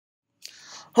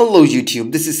Hello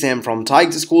YouTube, this is Sam from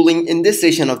Tiger Schooling. In this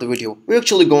session of the video, we're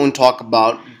actually going to talk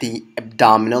about the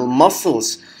abdominal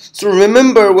muscles. So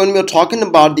remember, when we're talking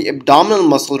about the abdominal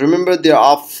muscle, remember there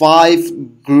are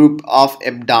 5 groups of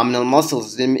abdominal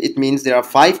muscles. It means there are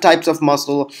 5 types of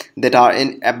muscle that are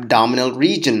in abdominal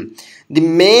region. The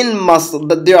main muscle,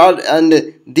 but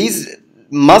these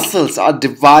muscles are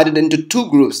divided into 2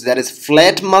 groups, that is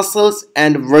flat muscles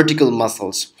and vertical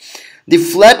muscles. The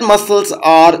flat muscles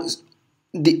are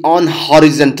on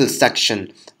horizontal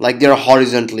section, like they are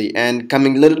horizontally and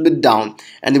coming a little bit down,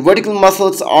 and the vertical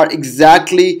muscles are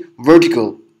exactly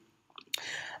vertical.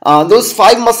 Those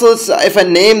 5 muscles, if I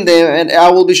name them, and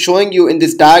I will be showing you in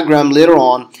this diagram later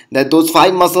on, that those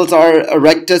 5 muscles are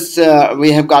rectus.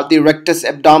 We have got the rectus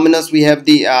abdominis, we have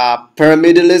the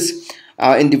pyramidalis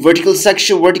in the vertical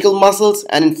section, vertical muscles,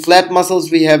 and in flat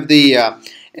muscles we have the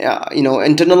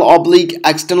internal oblique,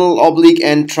 external oblique,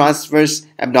 and transverse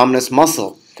abdominis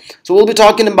muscle. So we'll be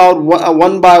talking about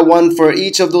one by one for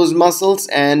each of those muscles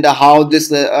and how this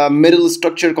middle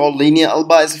structure called linea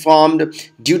alba is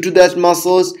formed due to that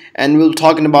muscles, and we'll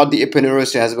talking about the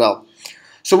aponeurosis as well.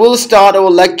 So we'll start our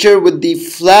lecture with the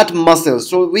flat muscles.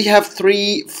 So we have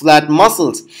 3 flat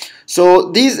muscles.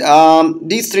 So these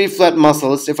 3 flat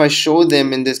muscles, if I show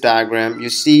them in this diagram, you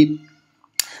see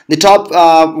the top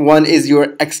one is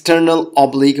your external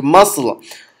oblique muscle,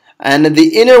 and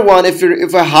the inner one,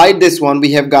 if I hide this one,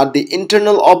 we have got the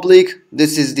internal oblique.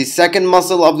 This is the second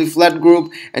muscle of the flat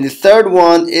group, and the third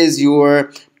one is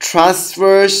your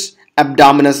transverse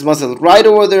abdominis muscle right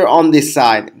over there on this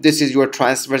side. This is your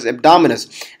transverse abdominis,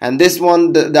 and this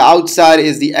one, the outside,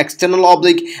 is the external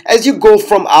oblique. As you go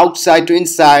from outside to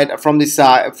inside, from this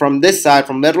side, from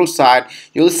lateral side,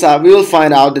 we will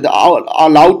find out that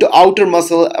the outer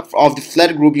muscle of the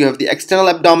flat group, you have the external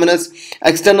abdominis,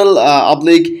 external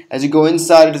oblique. As you go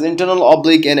inside, it is internal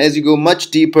oblique, and as you go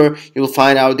much deeper, you will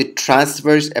find out the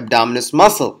transverse abdominis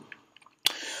muscle.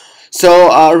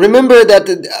 So remember that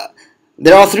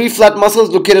there are 3 flat muscles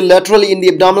located laterally in the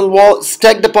abdominal wall,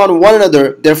 stacked upon one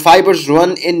another. Their fibers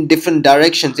run in different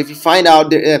directions. If you find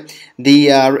out the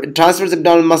transverse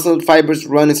abdominal muscle fibers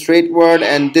run straightward,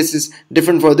 and this is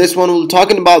different for this one. We'll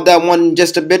talking about that one in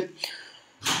just a bit.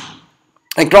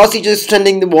 Across each other,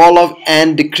 strengthening the wall of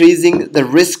and decreasing the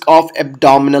risk of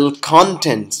abdominal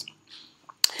contents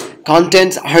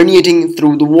herniating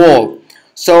through the wall.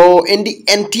 So in the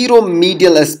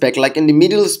anteromedial aspect, like in the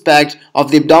medial aspect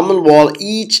of the abdominal wall,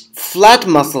 each flat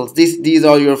muscles, these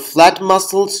are your flat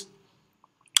muscles,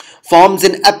 forms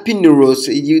an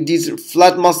aponeurosis. These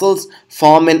flat muscles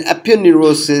form an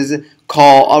aponeurosis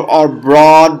or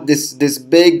broad, this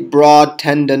big broad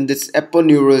tendon, this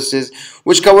aponeurosis,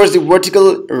 which covers the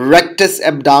vertical rectus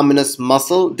abdominis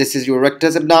muscle. This is your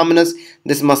rectus abdominis.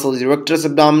 This muscle is your rectus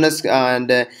abdominis,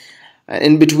 and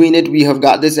in between it we have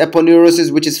got this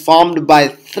aponeurosis, which is formed by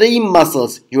 3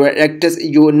 muscles.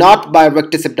 You're not by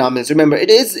rectus abdominis. Remember, it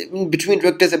is in between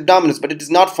rectus abdominis, but it is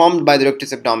not formed by the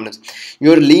rectus abdominis.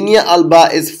 Your linea alba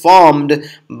is formed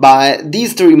by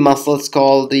these 3 muscles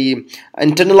called the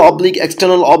internal oblique,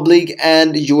 external oblique,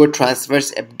 and your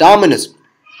transverse abdominis,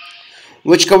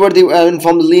 which cover the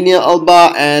from the linea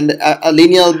alba. And a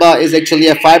linea alba is actually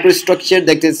a fibrous structure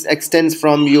that extends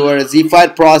from your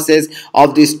xiphoid process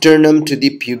of the sternum to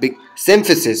the pubic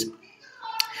symphysis.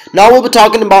 Now we'll be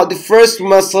talking about the first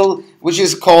muscle, which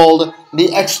is called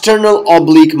the external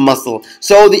oblique muscle.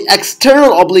 So the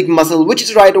external oblique muscle, which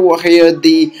is right over here,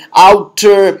 the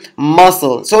outer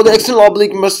muscle. So the external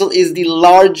oblique muscle is the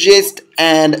largest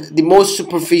and the most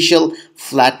superficial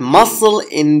flat muscle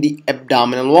in the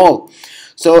abdominal wall.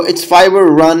 So its fiber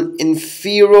run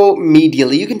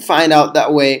inferior-medially. You can find out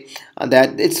that way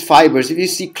that its fibers, if you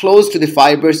see close to the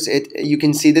fibers, you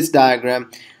can see this diagram,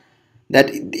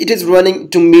 that it is running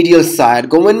to medial side,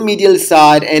 going medial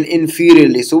side and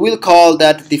inferiorly. So we'll call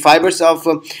that the fibers of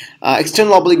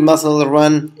external oblique muscle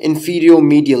run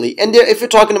inferior-medially. And if you're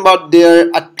talking about their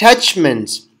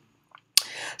attachments,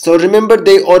 so remember,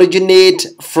 they originate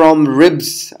from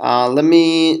ribs. Let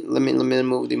me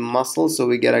remove the muscle so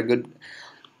we get a good.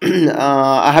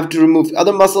 I have to remove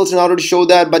other muscles in order to show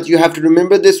that, but you have to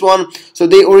remember this one. So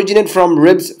they originate from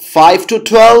ribs 5 to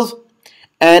 12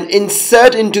 and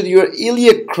insert into your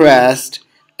iliac crest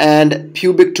and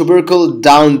pubic tubercle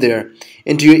down there.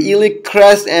 Into your iliac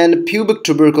crest and pubic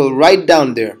tubercle right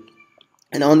down there.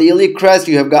 And on the iliac crest,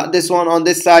 you have got this one on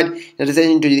this side, that is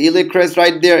into the iliac crest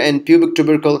right there, and pubic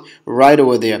tubercle right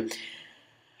over there.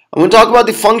 I'm going to talk about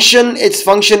the function. Its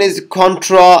function is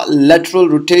contralateral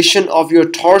rotation of your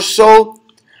torso,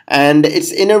 and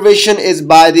its innervation is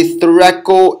by the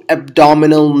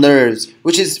thoracoabdominal nerves,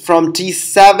 which is from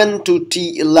T7 to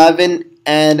T11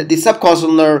 and the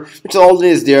subcostal nerve, which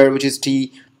always there, which is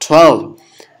T12.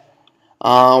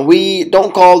 We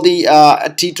don't call the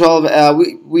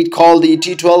T12, we call the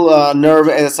T12 nerve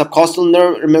a subcostal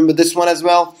nerve. Remember this one as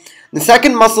well. The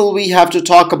second muscle we have to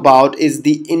talk about is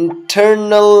the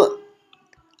internal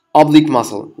oblique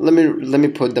muscle. Let me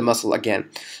put the muscle again.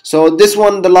 So this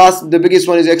one, the biggest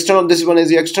one is external. This one is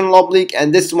the external oblique,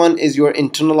 and this one is your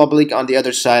internal oblique on the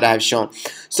other side I have shown.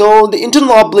 So the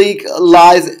internal oblique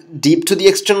lies deep to the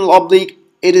external oblique.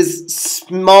 It is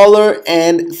smaller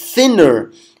and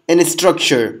thinner in its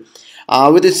structure,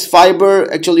 with its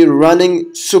fiber actually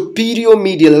running superior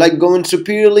medially, like going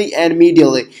superiorly and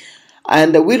medially.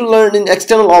 And we learned in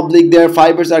external oblique their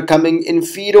fibers are coming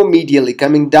infero-medially,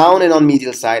 coming down and on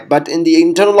medial side. But in the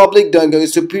internal oblique, they're going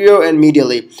superior and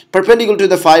medially, perpendicular to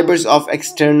the fibers of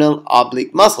external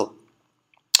oblique muscle.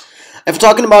 If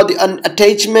talking about the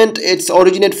attachment, it's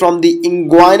originated from the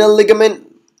inguinal ligament.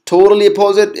 Totally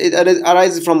opposite. It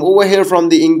arises from over here, from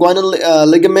the inguinal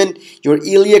ligament, your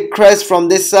iliac crest from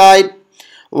this side,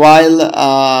 while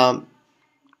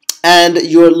and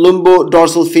your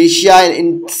lumbodorsal fascia, and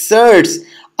inserts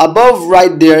above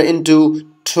right there into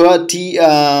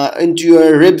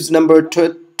your ribs number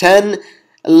 10,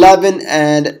 11,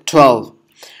 and 12.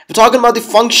 If talking about the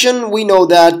function, we know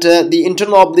that the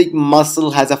internal oblique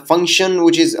muscle has a function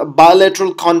which is a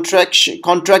bilateral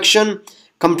contraction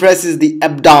compresses the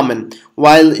abdomen,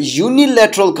 while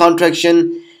unilateral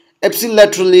contraction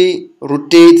ipsilaterally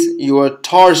rotates your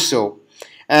torso.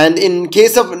 And in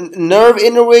case of nerve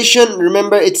innervation,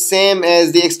 remember it's same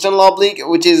as the external oblique,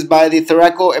 which is by the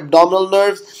thoraco-abdominal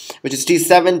nerves, which is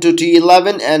T7 to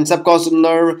T11, and subcostal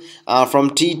nerve from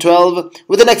T12,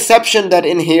 with an exception that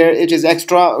in here it is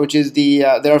extra, which is the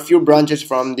there are a few branches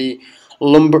from the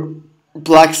lumbar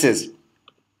plexus.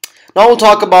 Now we'll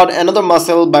talk about another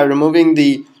muscle. By removing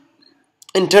the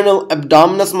internal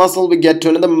abdominis muscle, we get to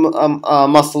another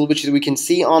muscle which we can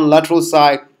see on lateral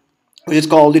side, which is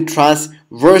called the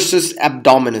transversus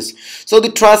abdominis. So the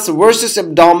transversus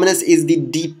abdominis is the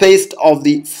deepest of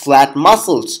the flat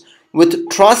muscles with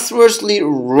transversely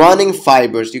running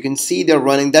fibers. You can see they're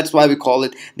running, that's why we call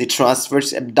it the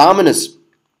transversus abdominis.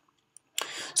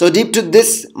 So deep to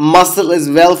this muscle is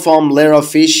well-formed layer of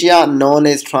fascia known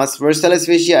as transversalis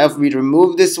fascia. If we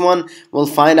remove this one, we'll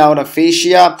find out a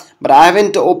fascia, but I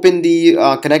haven't opened the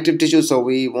connective tissue, so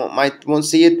we won't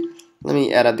see it. Let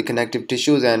me add up the connective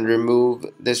tissues and remove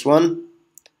this one,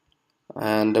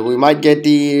 and we might get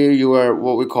the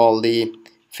what we call the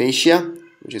fascia,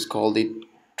 which is called the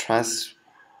transversalis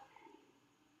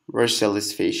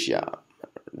fascia,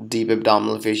 deep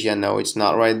abdominal fascia. No, it's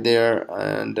not right there,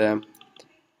 and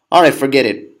alright, forget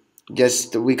it.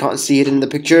 Just we can't see it in the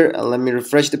picture. Let me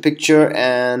refresh the picture,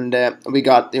 and we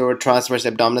got your transverse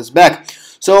abdominis back.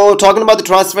 So talking about the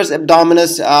transverse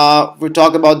abdominis, we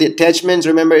talk about the attachments.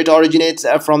 Remember, it originates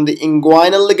from the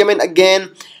inguinal ligament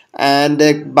again, and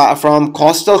from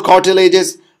costal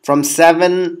cartilages, from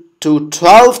 7 to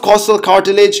 12 costal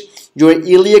cartilage, your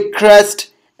iliac crest,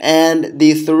 and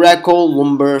the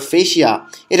thoracolumbar fascia.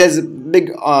 It has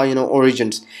big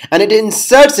origins, and it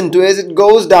inserts into, as it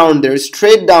goes down there,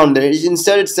 straight down there, it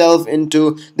inserts itself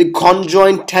into the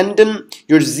conjoint tendon.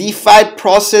 Your Z5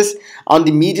 process on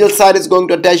the medial side is going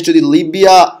to attach to the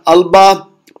labia alba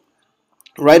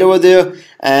right over there,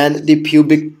 and the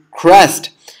pubic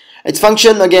crest. Its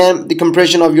function, again, the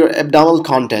compression of your abdominal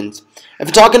contents. If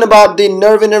we're talking about the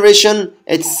nerve innervation,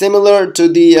 it's similar to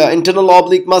the internal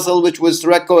oblique muscle, which was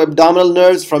thoraco-abdominal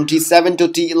nerves from T7 to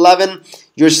T11,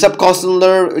 your subcostal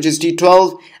nerve, which is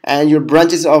T12, and your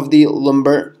branches of the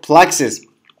lumbar plexus.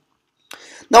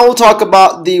 Now we'll talk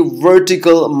about the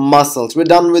vertical muscles. We're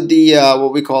done with the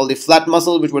what we call the flat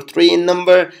muscle, which were 3 in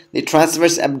number, the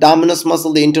transverse abdominis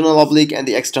muscle, the internal oblique, and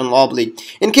the external oblique.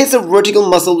 In case of vertical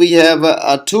muscle, we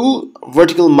have 2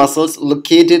 vertical muscles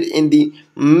located in the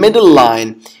middle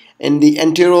line in the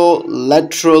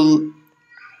anterolateral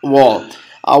wall.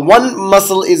 One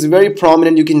muscle is very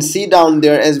prominent, you can see down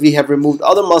there, as we have removed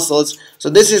other muscles. So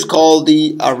this is called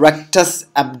the rectus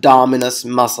abdominis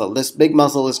muscle. This big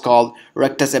muscle is called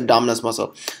rectus abdominis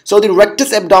muscle. So the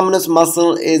rectus abdominis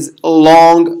muscle is a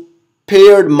long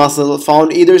paired muscle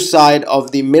found either side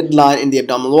of the midline in the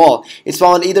abdominal wall. It's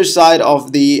found either side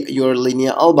of your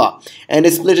linea alba, and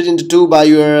it's split into 2 by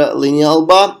your linea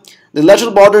alba. The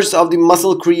lateral borders of the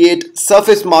muscle create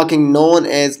surface marking known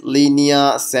as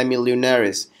linea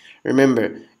semilunaris.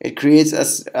 Remember, it creates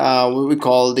what we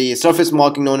call the surface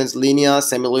marking known as linea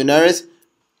semilunaris.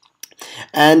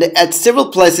 And at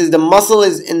several places, the muscle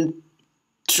is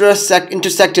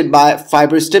intersected by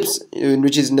fiber strips,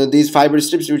 which is these fiber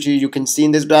strips, which you can see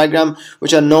in this diagram,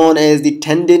 which are known as the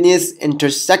tendinous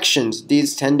intersections.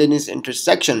 These tendinous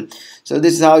intersection. So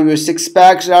this is how your six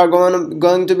packs are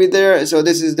going to be there. So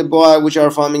this is the boy which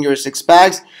are forming your six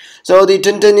packs. So the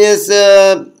tendinous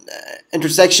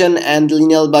intersection and the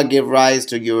lineal elbow give rise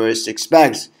to your six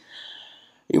packs.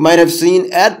 You might have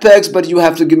seen 8 packs, but you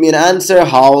have to give me an answer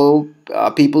how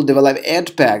people develop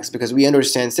 8 packs, because we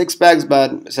understand 6 packs,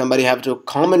 but somebody have to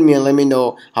comment me and let me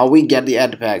know how we get the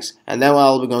 8 packs, and then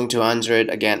I'll be going to answer it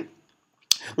again.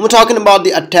 When we're talking about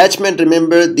the attachment,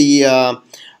 remember the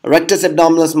rectus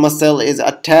abdominis muscle is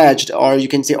attached, or you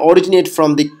can say originate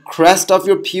from the crest of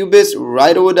your pubis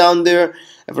right over down there.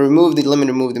 If I remove the, let me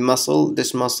remove the muscle,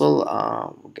 this muscle,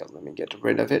 let me get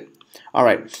rid of it.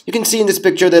 Alright, you can see in this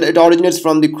picture that it originates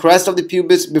from the crest of the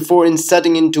pubis before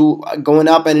inserting into, going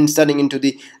up and inserting into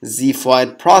the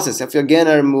xiphoid process. If again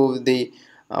I remove the,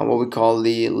 what we call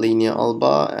the linea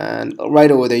alba, and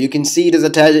right over there, you can see it is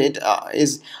attached, it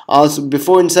is also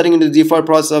before inserting into the xiphoid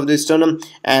process of the sternum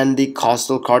and the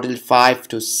costal cartilage 5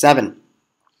 to 7.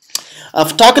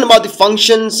 Talking about the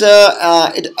functions,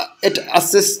 it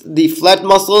assists the flat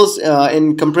muscles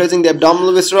in compressing the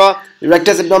abdominal viscera. The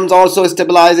rectus abdominis also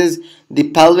stabilizes the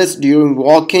pelvis during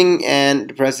walking and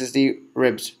depresses the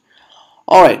ribs.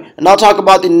 Alright, now talk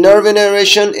about the nerve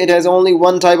innervation. It has only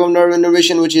one type of nerve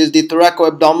innervation, which is the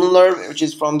thoracoabdominal nerve, which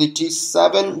is from the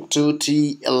T7 to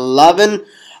T11.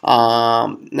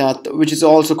 Which is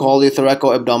also called the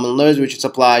thoracoabdominal nerves, which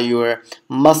supply your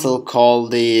muscle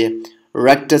called the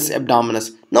rectus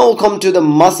abdominis. Now we'll come to the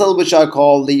muscle which are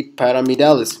called the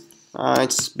pyramidalis.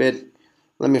 It's a bit,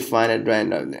 let me find it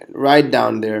right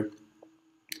down there.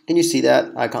 Can you see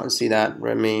that? I can't see that.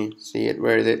 Let me see it.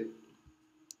 Where is it?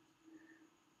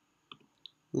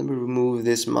 Let me remove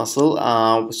this muscle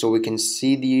so we can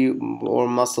see the more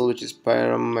muscle, which is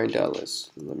pyramidalis.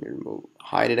 Let me remove,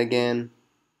 hide it again,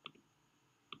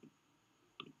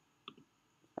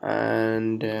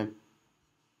 and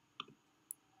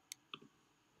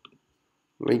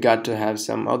we got to have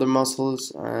some other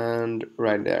muscles, and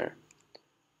right there.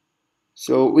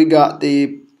 So we got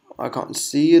the, I can't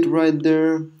see it right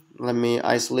there. Let me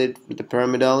isolate with the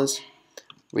pyramidalis.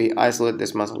 We isolate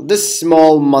this muscle, this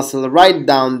small muscle right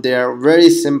down there, very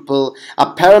simple,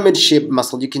 a pyramid shaped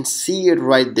muscle. You can see it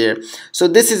right there. So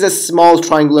this is a small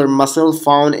triangular muscle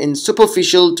found in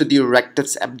superficial to the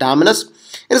rectus abdominis.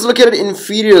 It is located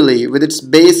inferiorly with its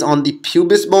base on the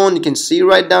pubis bone. You can see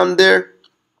right down there.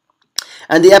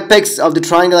 And the apex of the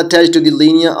triangle attached to the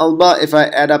linea alba. If I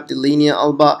add up the linea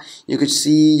alba, you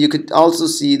could also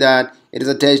see that it is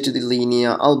attached to the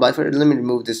linea alba. Let me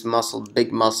remove this muscle,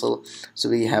 big muscle, so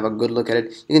we have a good look at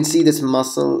it. You can see this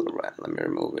muscle. Right, let me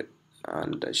remove it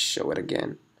and show it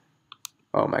again.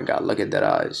 Oh my God, look at that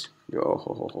eyes. Yo, ho,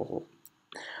 ho, ho, ho.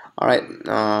 All right,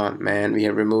 man, we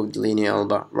have removed the linea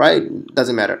alba. Right,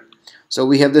 doesn't matter. So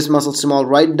we have this muscle small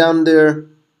right down there.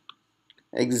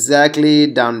 Exactly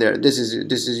down there. This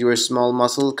is your small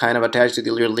muscle, kind of attached to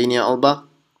your linea alba.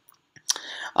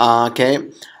 Okay,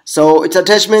 so its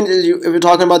attachment, if you're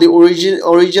talking about the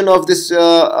origin of this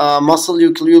muscle,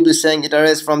 you'll be saying it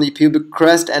arises from the pubic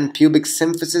crest and pubic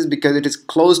symphysis, because it is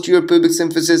close to your pubic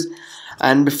symphysis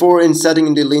and before inserting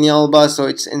into linea alba, so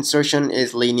its insertion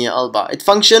is linea alba. Its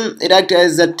function, it acts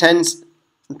as a tense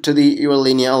to your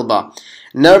linea alba.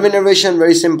 Nerve innervation,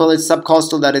 very simple. It's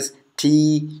subcostal, that is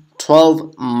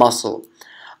T12 muscle,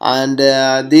 and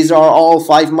these are all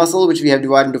 5 muscle which we have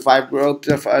divided into 5 groups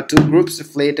of 2 groups,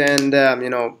 flat and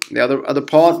the other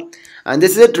part. And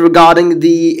this is it regarding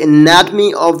the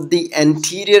anatomy of the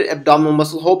anterior abdominal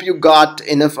muscle. Hope you got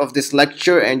enough of this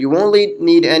lecture and you won't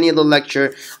need any other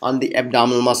lecture on the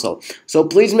abdominal muscle. So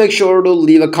please make sure to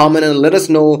leave a comment and let us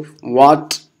know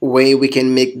what way we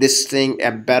can make this thing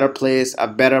a better place, a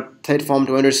better platform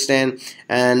to understand,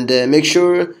 and make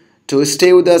sure to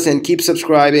stay with us and keep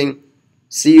subscribing.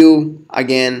 See you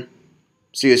again.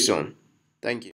 See you soon. Thank you.